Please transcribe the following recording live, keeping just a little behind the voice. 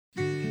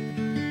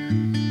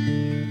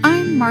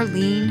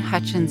Marlene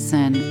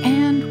Hutchinson,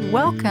 and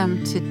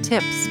welcome to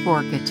Tips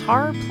for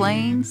Guitar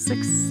Playing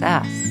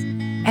Success.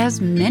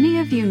 As many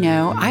of you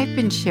know, I've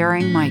been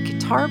sharing my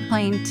guitar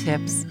playing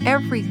tips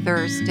every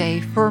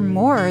Thursday for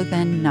more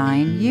than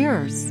 9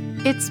 years.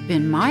 It's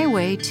been my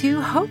way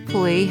to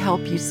hopefully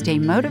help you stay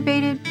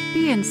motivated,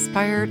 be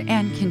inspired,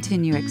 and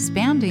continue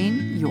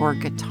expanding your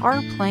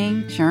guitar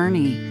playing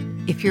journey.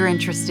 If you're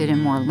interested in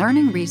more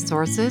learning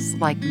resources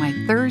like my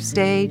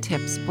Thursday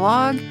Tips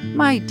blog,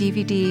 my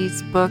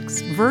DVDs, books,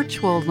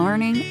 virtual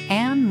learning,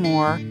 and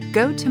more,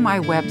 go to my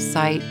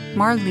website,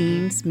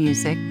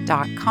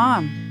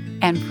 marlenesmusic.com.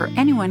 And for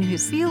anyone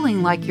who's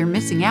feeling like you're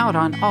missing out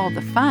on all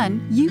the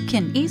fun, you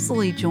can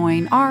easily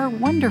join our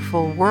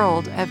wonderful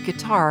world of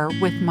guitar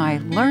with my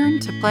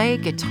Learn to Play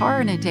Guitar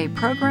in a Day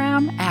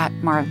program at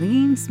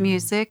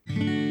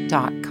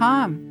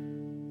marlenesmusic.com.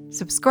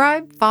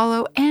 Subscribe,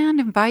 follow, and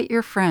invite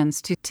your friends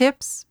to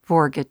Tips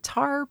for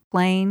Guitar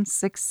Playing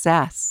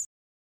Success.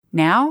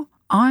 Now,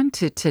 on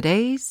to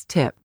today's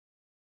tip.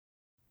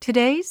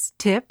 Today's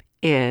tip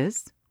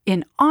is,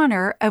 in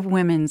honor of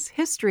Women's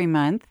History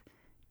Month,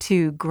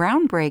 to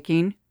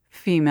groundbreaking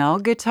female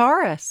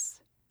guitarists.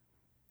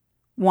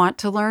 Want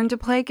to learn to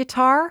play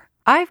guitar?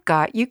 I've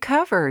got you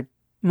covered.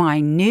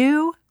 My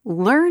new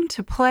Learn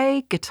to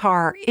Play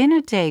Guitar in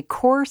a Day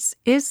course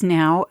is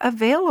now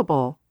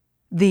available.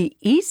 The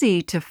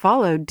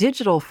easy-to-follow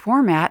digital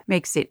format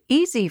makes it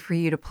easy for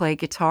you to play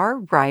guitar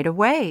right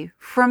away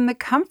from the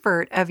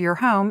comfort of your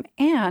home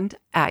and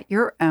at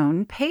your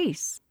own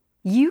pace.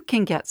 You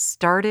can get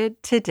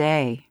started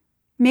today.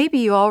 Maybe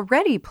you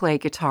already play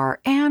guitar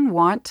and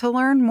want to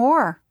learn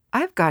more.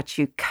 I've got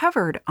you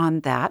covered on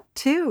that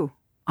too.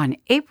 On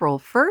April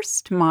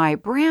 1st, my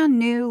brand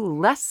new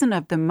Lesson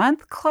of the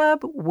Month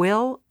Club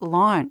will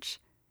launch.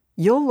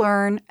 You'll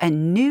learn a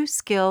new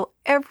skill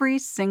every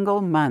single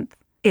month.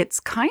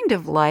 It's kind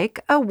of like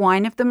a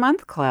Wine of the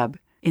Month Club.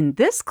 In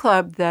this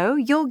club, though,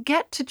 you'll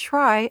get to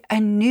try a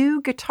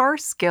new guitar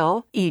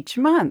skill each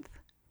month.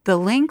 The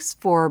links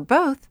for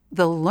both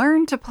the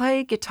Learn to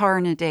Play Guitar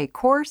in a Day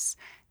course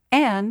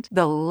and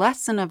the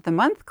Lesson of the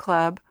Month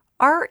Club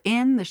are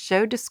in the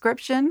show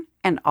description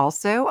and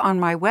also on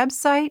my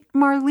website,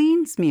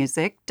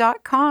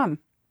 marlenesmusic.com.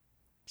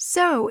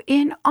 So,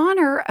 in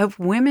honor of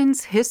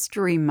Women's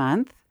History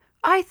Month,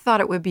 I thought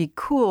it would be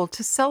cool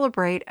to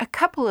celebrate a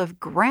couple of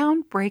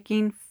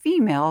groundbreaking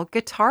female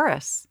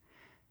guitarists.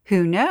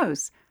 Who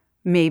knows,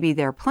 maybe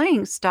their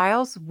playing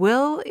styles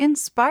will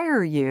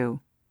inspire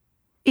you.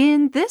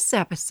 In this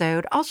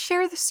episode, I'll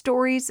share the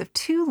stories of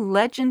two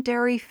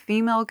legendary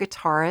female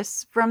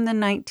guitarists from the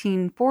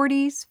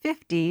 1940s,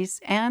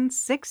 50s, and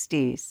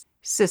 60s,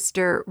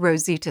 Sister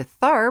Rosita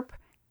Tharpe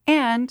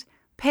and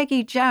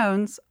Peggy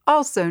Jones,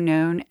 also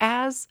known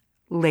as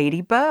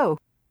Lady Bo.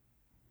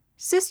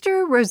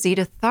 Sister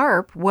Rosita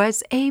Tharpe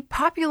was a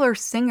popular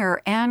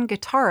singer and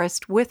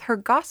guitarist with her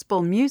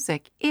gospel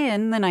music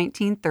in the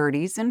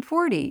 1930s and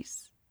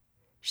 40s.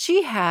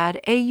 She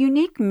had a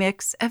unique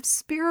mix of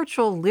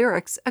spiritual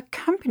lyrics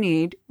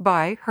accompanied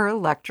by her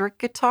electric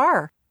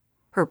guitar.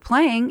 Her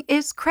playing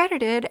is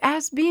credited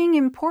as being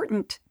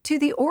important to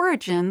the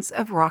origins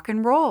of rock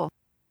and roll.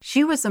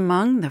 She was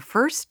among the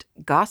first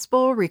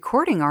gospel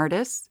recording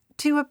artists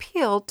to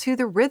appeal to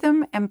the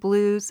rhythm and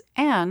blues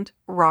and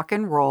rock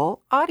and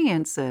roll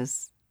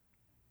audiences.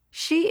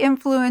 She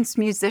influenced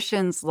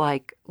musicians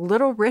like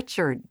Little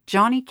Richard,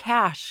 Johnny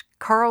Cash,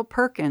 Carl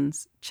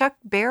Perkins, Chuck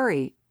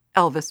Berry,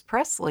 Elvis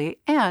Presley,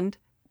 and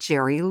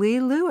Jerry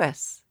Lee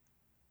Lewis.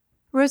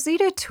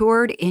 Rosita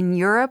toured in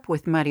Europe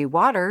with Muddy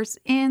Waters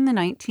in the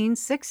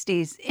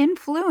 1960s,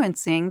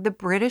 influencing the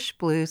British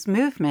blues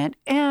movement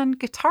and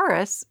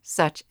guitarists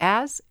such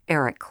as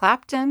Eric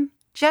Clapton,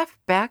 Jeff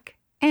Beck,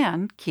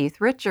 and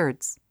Keith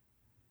Richards.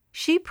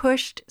 She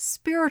pushed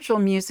spiritual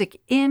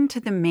music into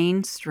the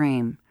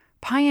mainstream,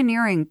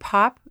 pioneering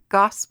pop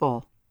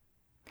gospel.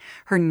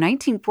 Her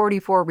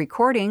 1944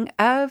 recording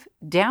of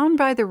Down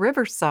by the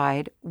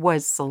Riverside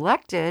was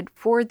selected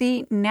for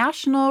the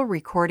National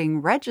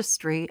Recording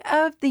Registry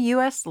of the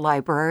U.S.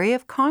 Library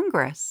of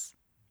Congress.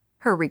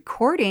 Her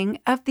recording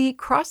of the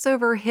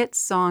crossover hit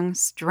song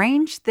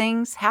Strange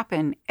Things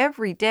Happen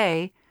Every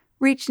Day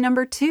reached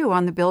number 2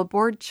 on the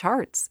Billboard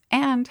charts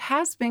and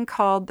has been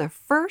called the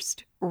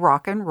first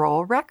rock and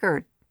roll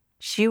record.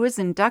 She was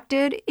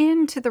inducted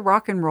into the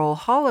Rock and Roll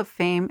Hall of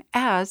Fame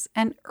as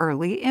an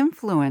early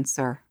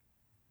influencer.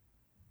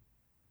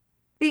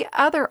 The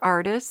other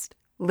artist,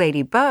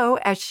 Lady Bo,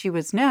 as she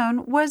was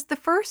known, was the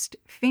first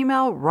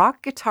female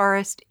rock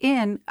guitarist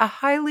in a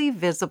highly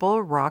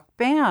visible rock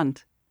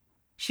band.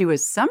 She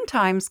was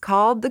sometimes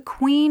called the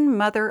Queen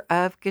Mother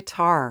of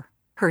Guitar.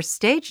 Her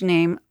stage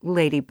name,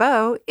 Lady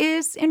Bo,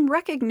 is in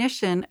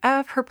recognition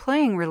of her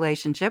playing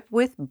relationship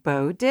with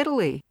Bo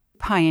Diddley,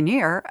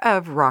 pioneer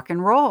of rock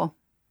and roll.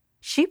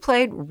 She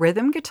played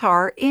rhythm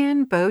guitar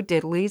in Bo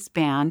Diddley's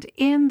band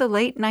in the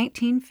late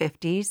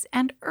 1950s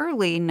and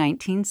early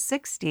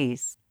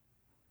 1960s.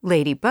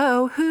 Lady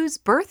Bo, whose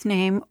birth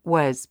name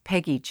was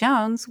Peggy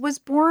Jones, was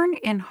born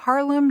in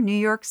Harlem, New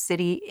York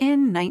City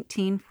in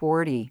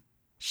 1940.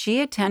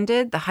 She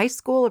attended the High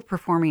School of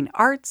Performing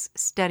Arts,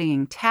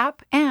 studying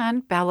tap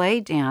and ballet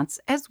dance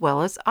as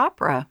well as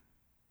opera.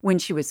 When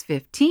she was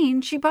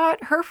 15, she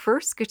bought her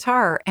first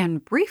guitar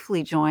and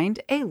briefly joined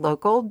a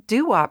local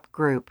doo-wop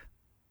group.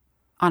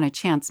 On a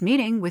chance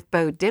meeting with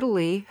Bo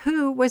Diddley,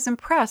 who was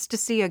impressed to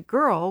see a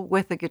girl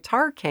with a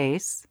guitar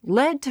case,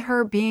 led to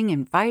her being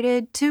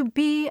invited to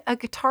be a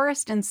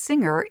guitarist and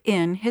singer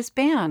in his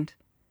band.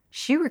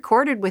 She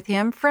recorded with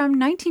him from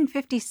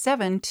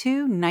 1957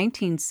 to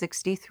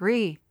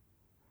 1963.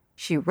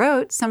 She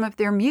wrote some of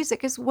their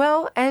music as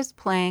well as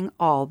playing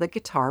all the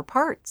guitar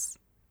parts.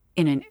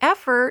 In an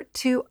effort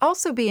to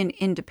also be an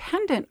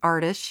independent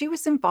artist, she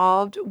was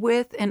involved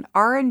with an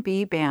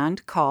R&B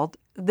band called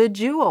The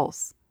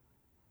Jewels.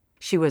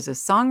 She was a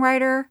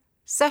songwriter,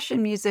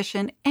 session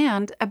musician,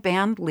 and a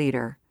band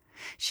leader.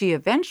 She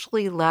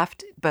eventually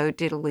left Bo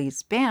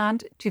Diddley's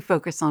band to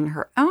focus on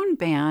her own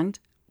band,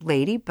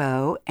 Lady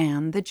Bo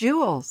and the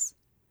Jewels.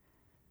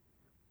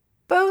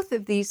 Both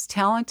of these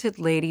talented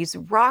ladies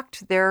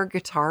rocked their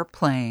guitar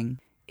playing.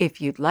 If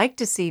you'd like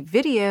to see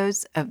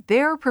videos of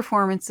their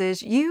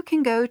performances, you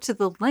can go to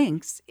the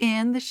links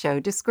in the show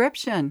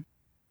description.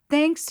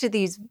 Thanks to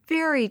these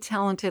very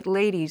talented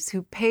ladies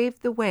who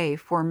paved the way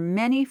for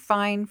many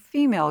fine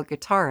female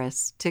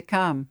guitarists to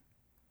come.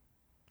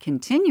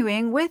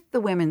 Continuing with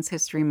the Women's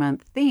History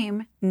Month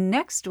theme,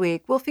 next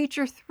week we'll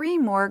feature 3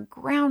 more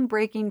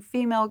groundbreaking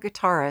female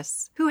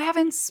guitarists who have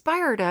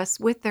inspired us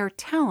with their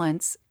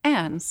talents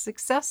and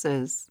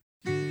successes.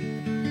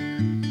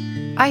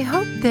 I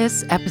hope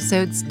this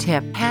episode's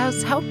tip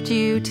has helped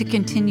you to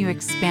continue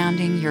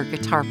expanding your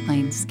guitar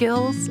playing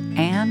skills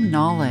and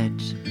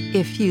knowledge.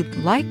 If you'd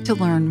like to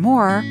learn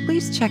more,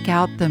 please check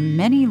out the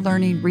many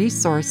learning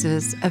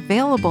resources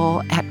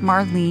available at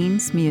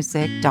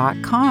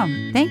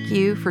marlenesmusic.com. Thank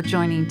you for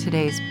joining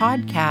today's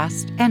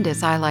podcast, and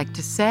as I like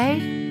to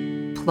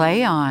say,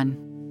 play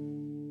on.